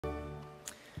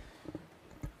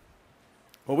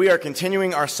Well, we are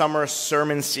continuing our summer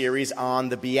sermon series on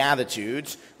the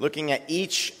Beatitudes, looking at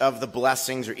each of the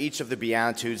blessings or each of the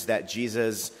Beatitudes that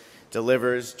Jesus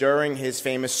delivers during his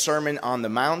famous Sermon on the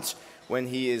Mount when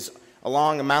he is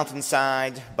along a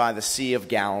mountainside by the Sea of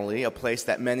Galilee, a place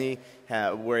that many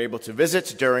were able to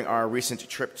visit during our recent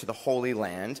trip to the Holy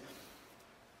Land.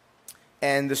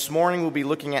 And this morning we'll be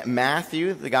looking at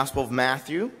Matthew, the Gospel of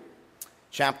Matthew,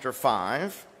 chapter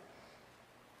 5,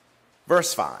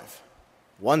 verse 5.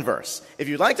 One verse. If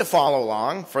you'd like to follow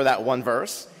along for that one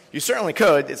verse, you certainly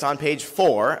could. It's on page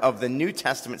 4 of the New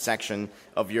Testament section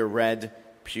of your Red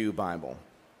Pew Bible.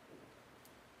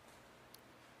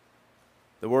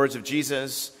 The words of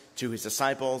Jesus to his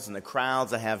disciples and the crowds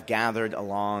that have gathered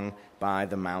along by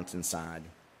the mountainside.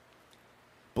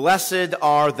 Blessed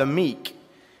are the meek,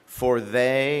 for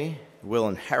they will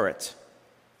inherit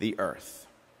the earth.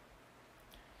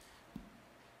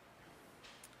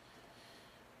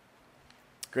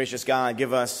 Gracious God,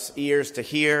 give us ears to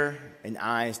hear and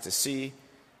eyes to see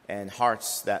and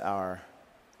hearts that are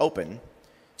open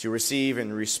to receive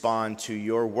and respond to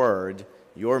your word,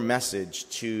 your message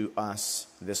to us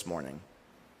this morning.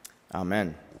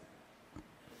 Amen.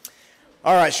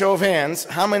 All right, show of hands.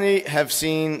 How many have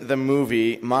seen the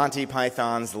movie Monty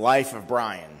Python's Life of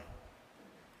Brian?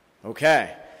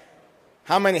 Okay.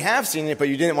 How many have seen it, but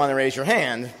you didn't want to raise your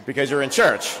hand because you're in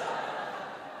church?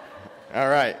 All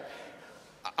right.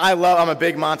 I'm a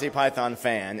big Monty Python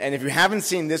fan, and if you haven't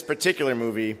seen this particular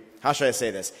movie, how should I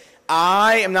say this?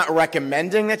 I am not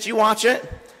recommending that you watch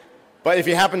it, but if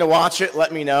you happen to watch it,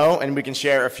 let me know, and we can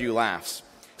share a few laughs.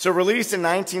 So released in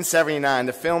 1979,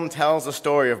 the film tells the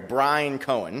story of Brian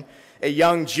Cohen, a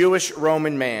young Jewish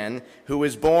Roman man who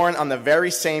was born on the very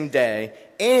same day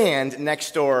and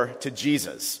next door to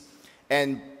Jesus.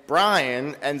 And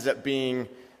Brian ends up being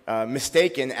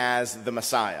mistaken as the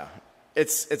Messiah.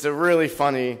 It's a really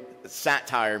funny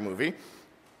satire movie.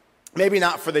 Maybe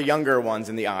not for the younger ones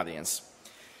in the audience.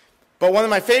 But one of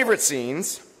my favorite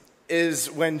scenes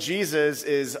is when Jesus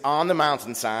is on the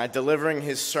mountainside delivering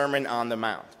his Sermon on the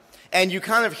Mount. And you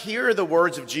kind of hear the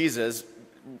words of Jesus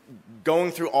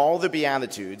going through all the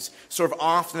Beatitudes, sort of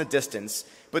off in the distance.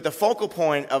 But the focal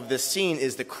point of this scene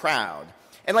is the crowd.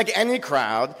 And like any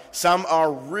crowd, some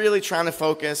are really trying to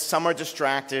focus, some are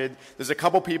distracted. There's a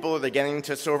couple people that are getting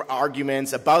into sort of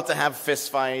arguments, about to have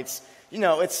fistfights. You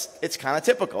know, it's kind of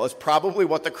typical. It's probably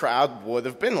what the crowd would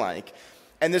have been like.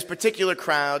 And this particular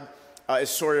crowd is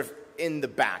sort of in the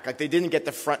back, like they didn't get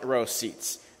the front row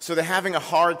seats. So they're having a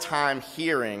hard time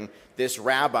hearing this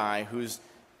rabbi who's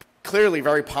clearly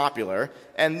very popular.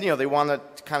 And, you know, they want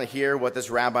to kind of hear what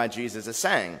this rabbi Jesus is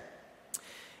saying.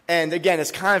 And again,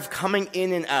 it's kind of coming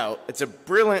in and out. It's a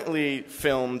brilliantly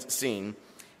filmed scene.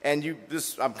 And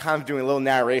I'm kind of doing a little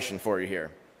narration for you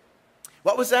here.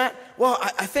 What was that? Well,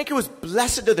 I think it was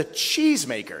blessed are the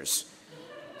cheesemakers.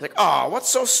 Like, oh, what's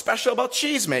so special about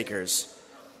cheesemakers?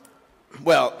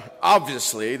 Well,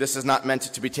 obviously, this is not meant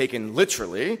to be taken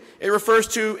literally. It refers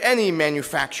to any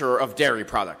manufacturer of dairy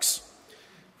products.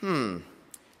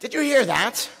 Did you hear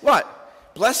that?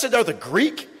 What? Blessed are the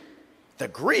Greek? The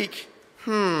Greek?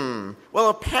 Well,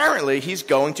 apparently he's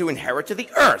going to inherit the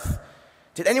earth.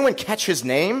 Did anyone catch his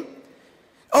name?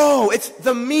 Oh, it's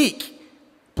the meek.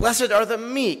 Blessed are the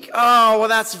meek. Oh, well,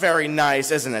 that's very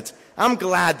nice, isn't it? I'm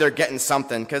glad they're getting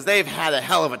something because they've had a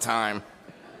hell of a time.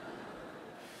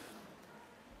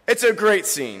 It's a great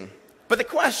scene. But the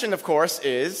question, of course,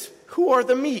 is, who are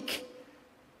the meek?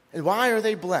 And why are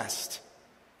they blessed?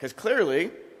 Because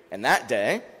clearly, in that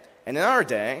day, and in our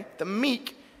day, the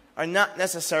meek are not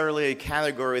necessarily a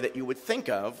category that you would think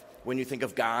of when you think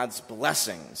of God's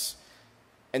blessings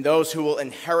and those who will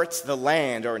inherit the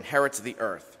land or inherit the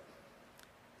earth.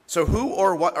 So who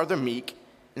or what are the meek,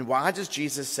 and why does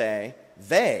Jesus say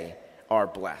they are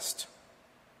blessed?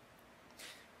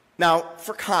 Now,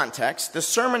 for context, the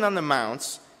Sermon on the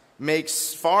Mount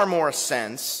makes far more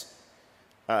sense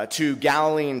to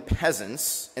Galilean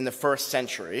peasants in the first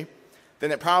century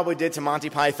than it probably did to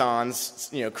Monty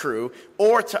Python's crew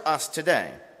or to us today.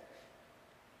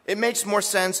 It makes more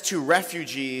sense to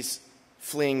refugees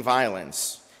fleeing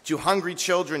violence, to hungry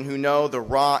children who know the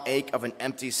raw ache of an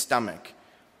empty stomach,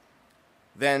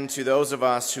 than to those of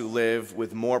us who live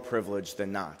with more privilege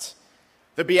than not.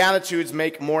 The Beatitudes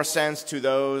make more sense to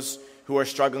those who are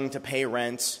struggling to pay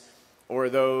rent, or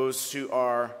those who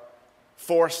are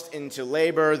forced into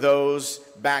labor, those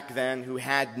back then who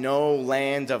had no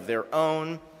land of their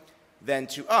own, than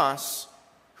to us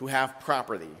who have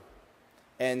property,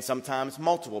 and sometimes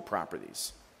multiple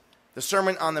properties. The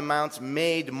Sermon on the Mount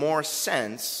made more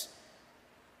sense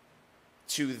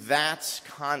to that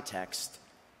context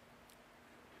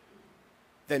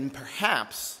than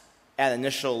perhaps at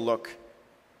initial look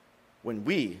when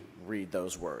we read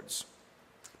those words.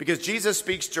 Because Jesus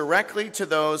speaks directly to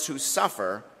those who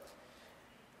suffer,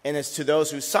 and it's to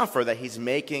those who suffer that he's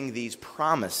making these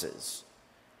promises,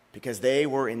 because they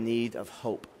were in need of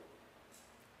hope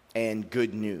and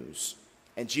good news.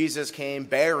 And Jesus came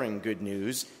bearing good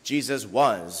news. Jesus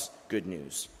was good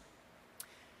news.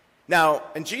 Now,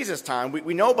 in Jesus' time,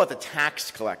 we know about the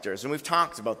tax collectors, and we've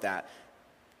talked about that.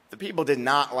 The people did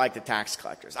not like the tax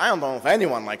collectors. I don't know if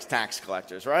anyone likes tax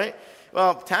collectors, right?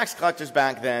 Well, tax collectors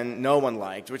back then, no one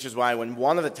liked, which is why when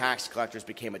one of the tax collectors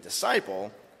became a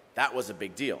disciple, that was a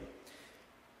big deal.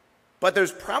 But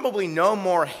there's probably no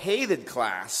more hated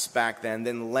class back then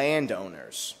than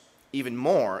landowners, even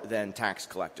more than tax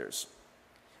collectors.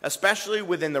 Especially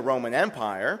within the Roman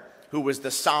Empire, who was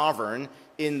the sovereign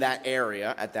in that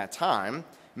area at that time,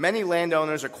 many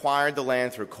landowners acquired the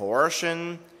land through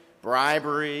coercion,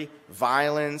 bribery,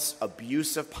 violence,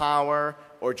 abuse of power,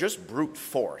 or just brute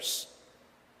force.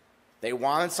 They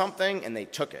wanted something and they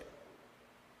took it.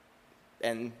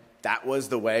 And that was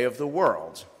the way of the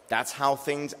world. That's how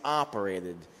things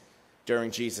operated during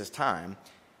Jesus' time.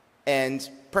 And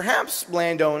perhaps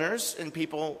landowners and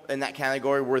people in that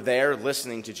category were there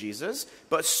listening to Jesus,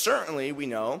 but certainly we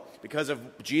know, because of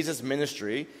Jesus'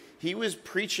 ministry, he was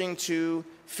preaching to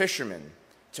fishermen,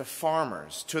 to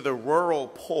farmers, to the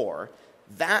rural poor.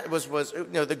 That was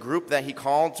the group that he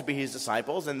called to be his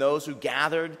disciples, and those who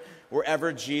gathered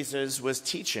wherever Jesus was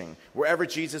teaching, wherever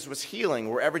Jesus was healing,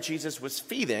 wherever Jesus was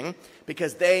feeding,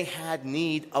 because they had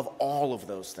need of all of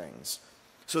those things.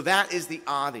 So that is the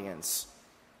audience.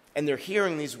 And they're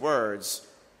hearing these words.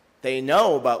 They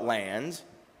know about land.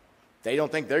 They don't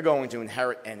think they're going to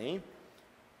inherit any.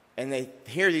 And they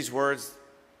hear these words,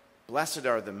 "Blessed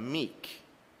are the meek,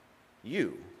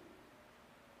 you,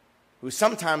 who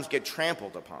sometimes get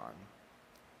trampled upon.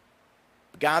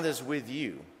 God is with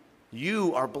you.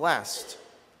 You are blessed.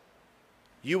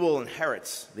 You will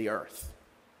inherit the earth."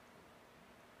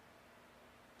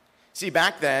 See,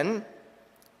 back then,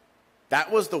 that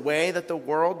was the way that the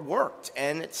world worked,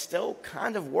 and it still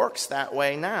kind of works that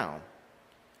way now.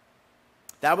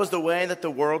 That was the way that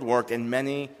the world worked, and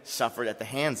many suffered at the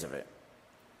hands of it.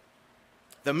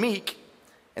 The meek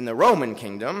in the Roman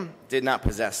kingdom did not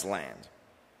possess land,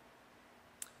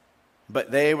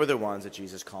 but they were the ones that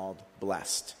Jesus called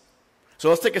blessed. So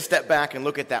let's take a step back and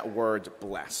look at that word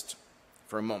blessed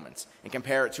for a moment and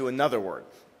compare it to another word.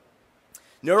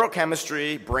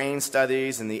 Neurochemistry, brain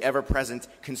studies, and the ever-present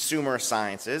consumer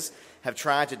sciences have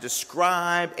tried to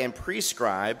describe and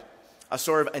prescribe a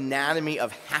sort of anatomy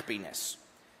of happiness.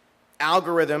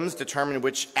 Algorithms determine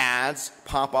which ads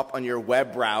pop up on your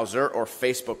web browser or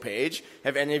Facebook page.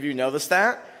 Have any of you noticed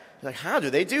that? You're like, how do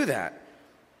they do that?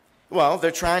 Well,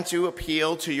 they're trying to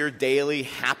appeal to your daily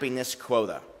happiness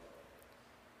quota.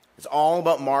 It's all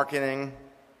about marketing,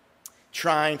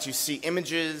 trying to see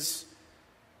images,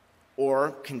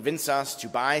 or convince us to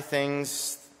buy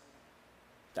things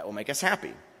that will make us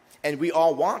happy. And we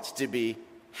all want to be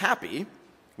happy.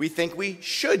 We think we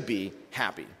should be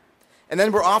happy. And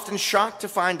then we're often shocked to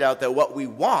find out that what we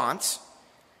want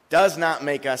does not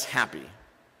make us happy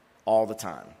all the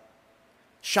time.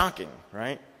 Shocking,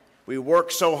 right? We work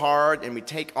so hard and we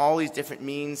take all these different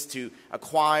means to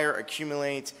acquire,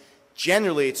 accumulate.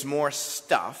 Generally, it's more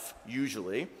stuff,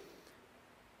 usually.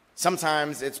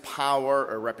 Sometimes it's power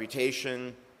or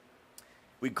reputation.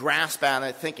 We grasp at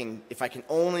it thinking, if I can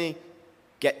only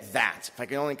get that, if I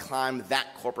can only climb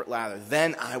that corporate ladder,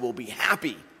 then I will be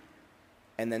happy.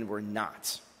 And then we're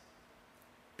not.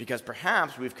 Because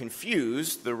perhaps we've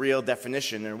confused the real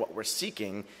definition and what we're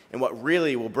seeking and what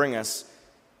really will bring us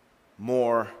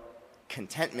more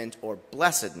contentment or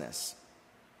blessedness.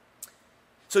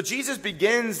 So Jesus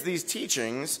begins these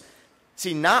teachings,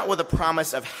 see, not with a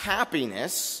promise of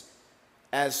happiness,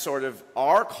 as sort of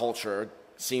our culture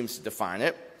seems to define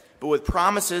it, but with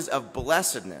promises of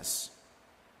blessedness,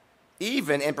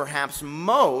 even and perhaps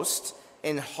most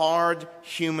in hard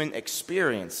human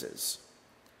experiences.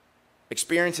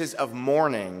 Experiences of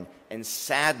mourning and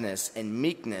sadness and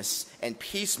meekness and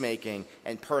peacemaking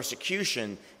and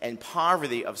persecution and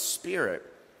poverty of spirit.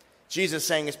 Jesus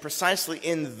saying it's precisely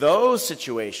in those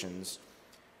situations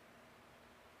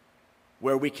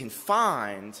where we can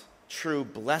find true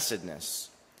blessedness.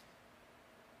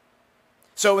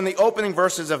 So in the opening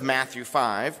verses of Matthew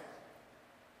 5,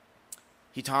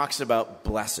 he talks about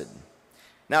blessed.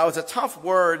 Now, it's a tough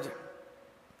word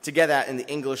to get at in the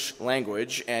English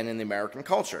language and in the American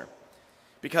culture,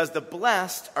 because the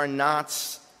blessed are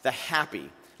not the happy,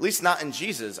 at least not in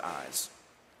Jesus' eyes,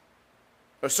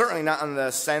 or certainly not in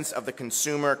the sense of the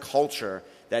consumer culture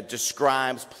that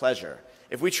describes pleasure.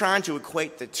 If we try to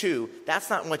equate the two, that's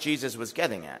not what Jesus was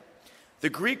getting at. The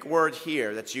Greek word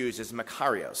here that's used is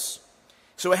makarios.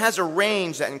 So it has a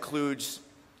range that includes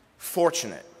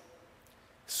fortunate,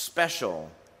 special,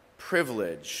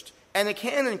 privileged, and it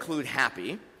can include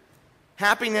happy.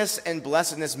 Happiness and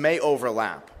blessedness may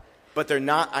overlap, but they're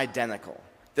not identical.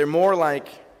 They're more like,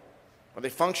 or they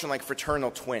function like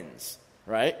fraternal twins,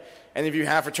 right? Any of you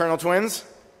have fraternal twins?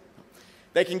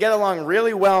 They can get along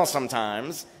really well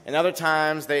sometimes, and other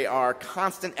times they are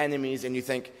constant enemies, and you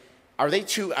think, are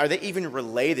they even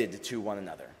related to one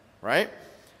another, right?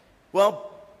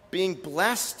 Well, being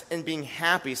blessed and being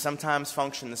happy sometimes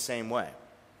function the same way.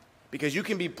 Because you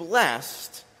can be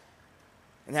blessed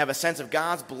and have a sense of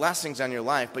God's blessings on your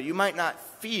life, but you might not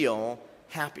feel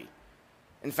happy.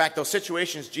 In fact, those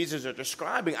situations Jesus is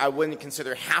describing, I wouldn't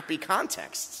consider happy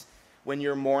contexts. When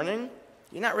you're mourning,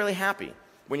 you're not really happy.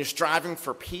 When you're striving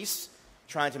for peace,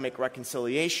 trying to make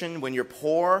reconciliation, when you're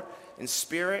poor in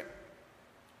spirit,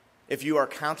 if you are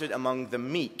counted among the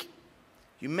meek,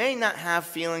 you may not have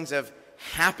feelings of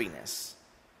happiness,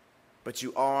 but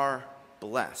you are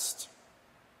blessed.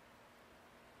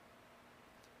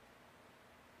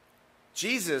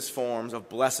 Jesus' forms of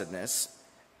blessedness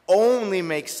only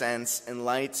make sense in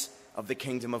light of the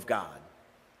kingdom of God.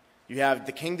 You have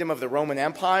the kingdom of the Roman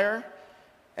Empire,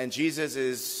 and Jesus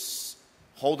is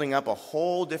holding up a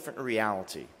whole different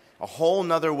reality, a whole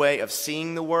nother way of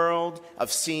seeing the world,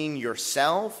 of seeing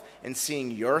yourself and seeing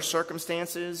your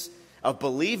circumstances, of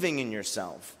believing in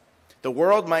yourself. The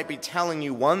world might be telling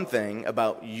you one thing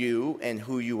about you and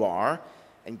who you are,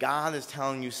 and God is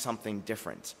telling you something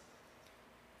different.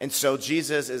 And so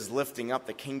Jesus is lifting up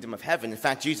the kingdom of heaven. In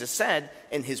fact, Jesus said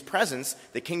in his presence,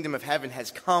 the kingdom of heaven has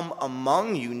come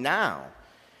among you now.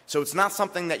 So it's not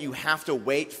something that you have to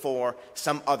wait for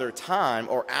some other time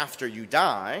or after you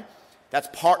die. That's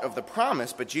part of the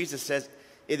promise, but Jesus says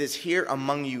it is here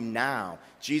among you now.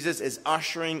 Jesus is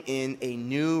ushering in a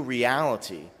new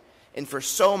reality. And for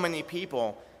so many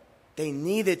people, they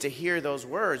needed to hear those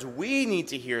words. We need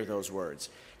to hear those words.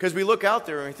 Because we look out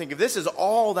there and we think, if this is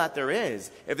all that there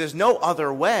is, if there's no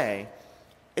other way,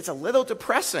 it's a little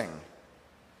depressing.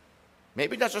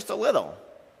 Maybe not just a little,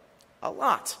 a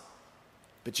lot.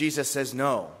 But Jesus says,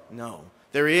 no.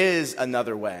 There is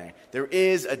another way. There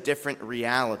is a different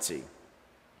reality.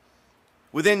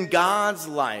 Within God's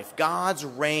life, God's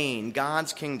reign,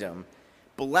 God's kingdom,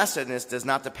 blessedness does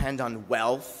not depend on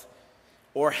wealth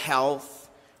or health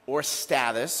or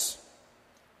status.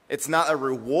 It's not a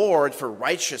reward for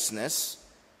righteousness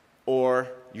or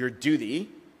your duty.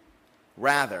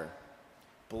 Rather,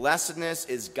 blessedness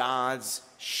is God's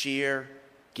sheer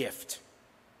gift.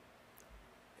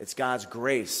 It's God's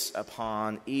grace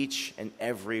upon each and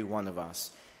every one of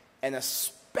us, and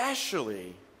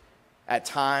especially at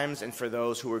times and for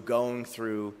those who are going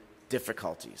through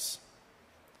difficulties.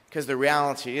 Because the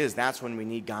reality is that's when we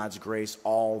need God's grace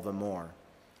all the more.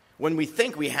 When we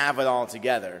think we have it all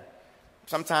together,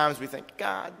 sometimes we think,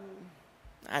 God,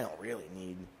 I don't really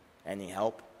need any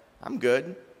help. I'm good.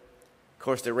 Of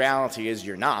course, the reality is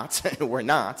you're not. We're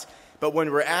not. But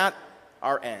when we're at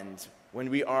our end, when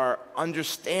we are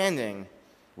understanding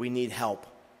we need help,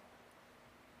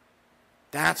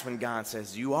 that's when God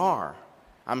says, you are.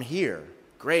 I'm here.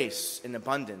 Grace in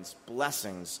abundance,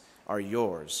 blessings are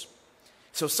yours.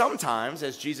 So sometimes,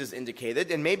 as Jesus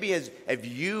indicated, and maybe as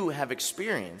you have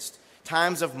experienced,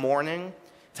 times of mourning,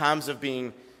 times of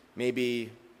being maybe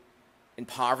in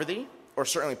poverty, or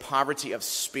certainly poverty of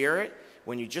spirit,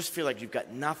 when you just feel like you've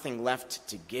got nothing left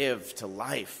to give to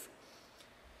life.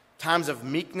 Times of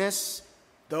meekness,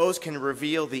 those can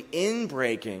reveal the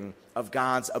inbreaking of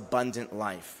God's abundant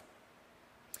life.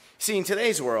 See, in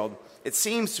today's world, it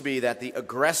seems to be that the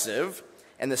aggressive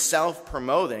and the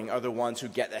self-promoting are the ones who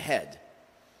get ahead.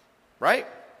 Right?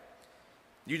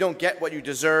 You don't get what you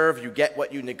deserve, you get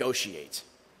what you negotiate.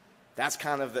 That's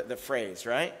kind of the phrase,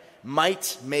 right?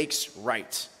 Might makes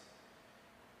right.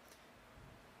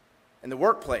 In the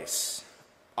workplace,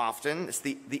 often, it's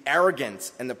the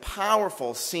arrogant and the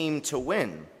powerful seem to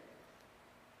win,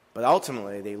 but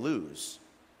ultimately they lose.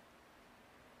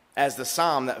 As the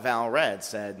psalm that Val read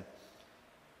said,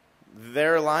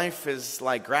 their life is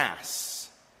like grass.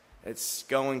 It's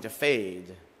going to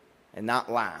fade and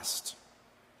not last.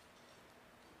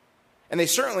 And they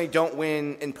certainly don't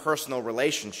win in personal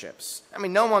relationships. I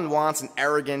mean, no one wants an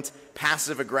arrogant,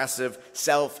 passive-aggressive,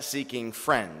 self-seeking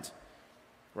friend,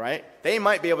 right? They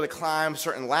might be able to climb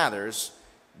certain ladders,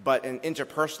 but in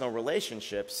interpersonal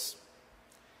relationships,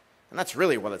 and that's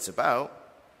really what it's about,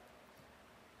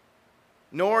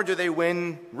 nor do they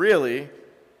win, really,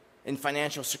 in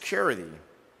financial security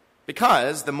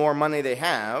Because the more money they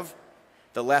have,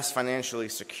 the less financially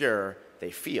secure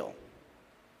they feel.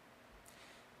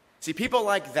 See, people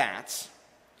like that,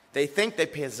 they think they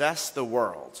possess the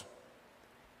world,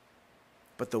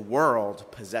 but the world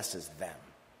possesses them.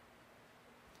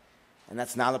 And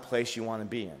that's not a place you want to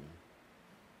be in,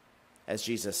 as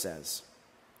Jesus says.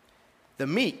 The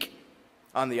meek,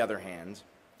 on the other hand,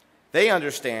 they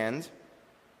understand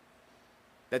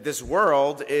that this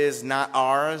world is not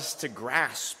ours to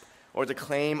grasp or to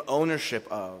claim ownership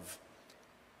of.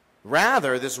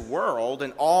 Rather, this world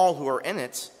and all who are in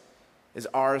it is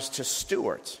ours to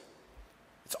steward.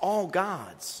 It's all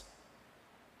God's.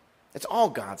 It's all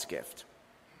God's gift.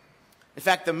 In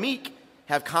fact, the meek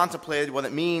have contemplated what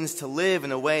it means to live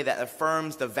in a way that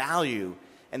affirms the value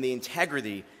and the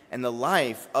integrity and the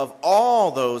life of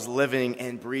all those living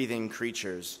and breathing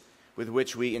creatures with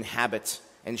which we inhabit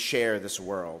and share this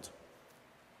world.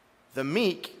 The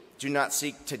meek do not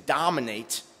seek to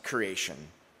dominate creation,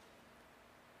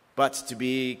 but to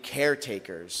be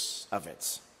caretakers of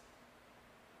it.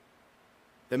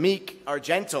 The meek are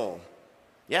gentle.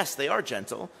 Yes, they are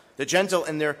gentle. They're gentle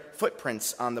in their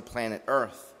footprints on the planet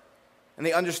Earth. And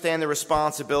they understand the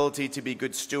responsibility to be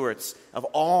good stewards of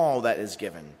all that is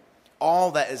given,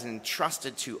 all that is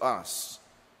entrusted to us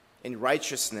in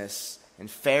righteousness and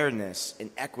fairness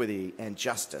and equity and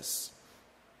justice.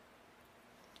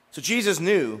 So Jesus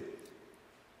knew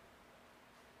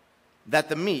that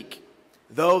the meek,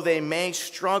 though they may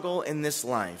struggle in this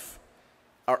life,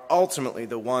 are ultimately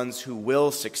the ones who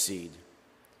will succeed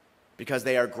because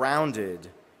they are grounded.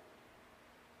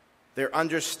 They're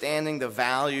understanding the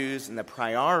values and the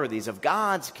priorities of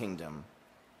God's kingdom.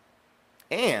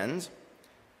 And,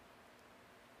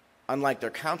 unlike their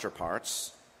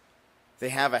counterparts, they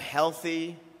have a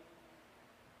healthy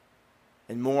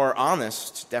and more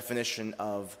honest definition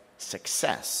of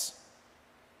success.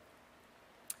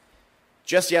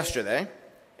 Just yesterday,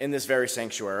 in this very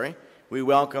sanctuary, we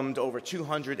welcomed over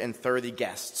 230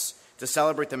 guests to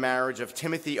celebrate the marriage of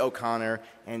Timothy O'Connor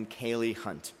and Kaylee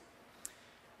Hunt.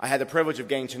 I had the privilege of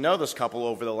getting to know this couple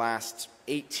over the last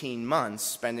 18 months,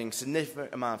 spending a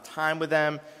significant amount of time with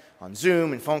them on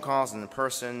Zoom and phone calls and in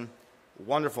person.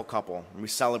 Wonderful couple, and we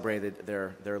celebrated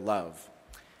their love.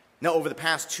 Now, over the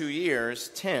past 2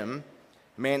 years, Tim,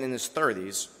 a man in his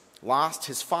 30s, lost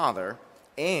his father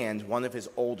and one of his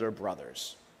older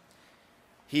brothers.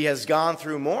 He has gone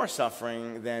through more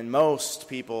suffering than most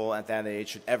people at that age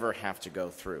should ever have to go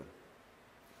through.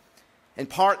 And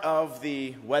part of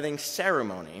the wedding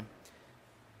ceremony,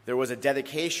 there was a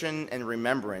dedication and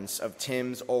remembrance of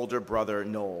Tim's older brother,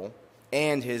 Noel,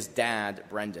 and his dad,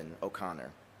 Brendan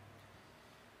O'Connor.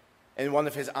 And one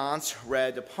of his aunts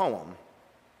read a poem.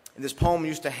 And this poem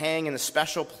used to hang in a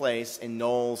special place in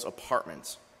Noel's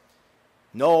apartment.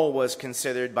 Noel was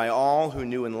considered by all who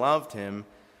knew and loved him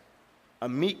a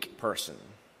meek person,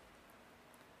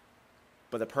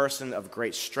 but a person of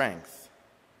great strength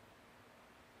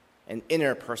and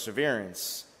inner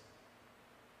perseverance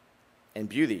and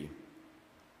beauty.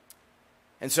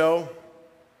 And so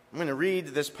I'm going to read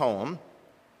this poem,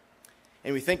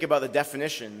 and we think about the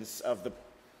definitions of the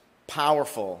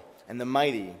powerful and the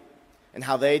mighty and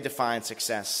how they define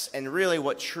success and really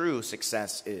what true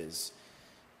success is.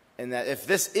 And that if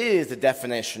this is the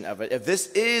definition of it, if this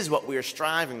is what we are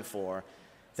striving for,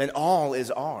 then all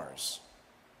is ours.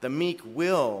 The meek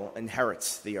will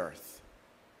inherit the earth.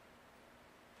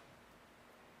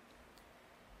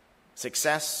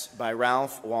 Success by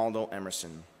Ralph Waldo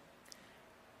Emerson.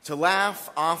 To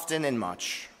laugh often and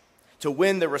much, to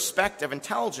win the respect of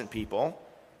intelligent people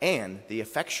and the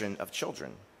affection of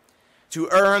children, to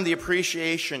earn the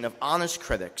appreciation of honest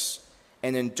critics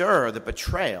and endure the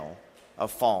betrayal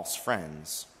of false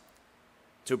friends,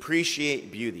 to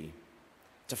appreciate beauty,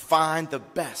 to find the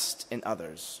best in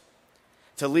others,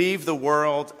 to leave the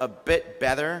world a bit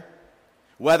better,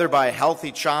 whether by a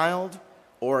healthy child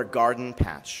or a garden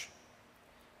patch,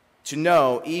 to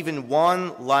know even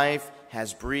one life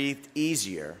has breathed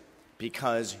easier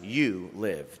because you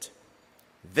lived.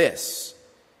 This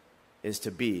is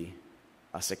to be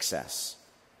a success.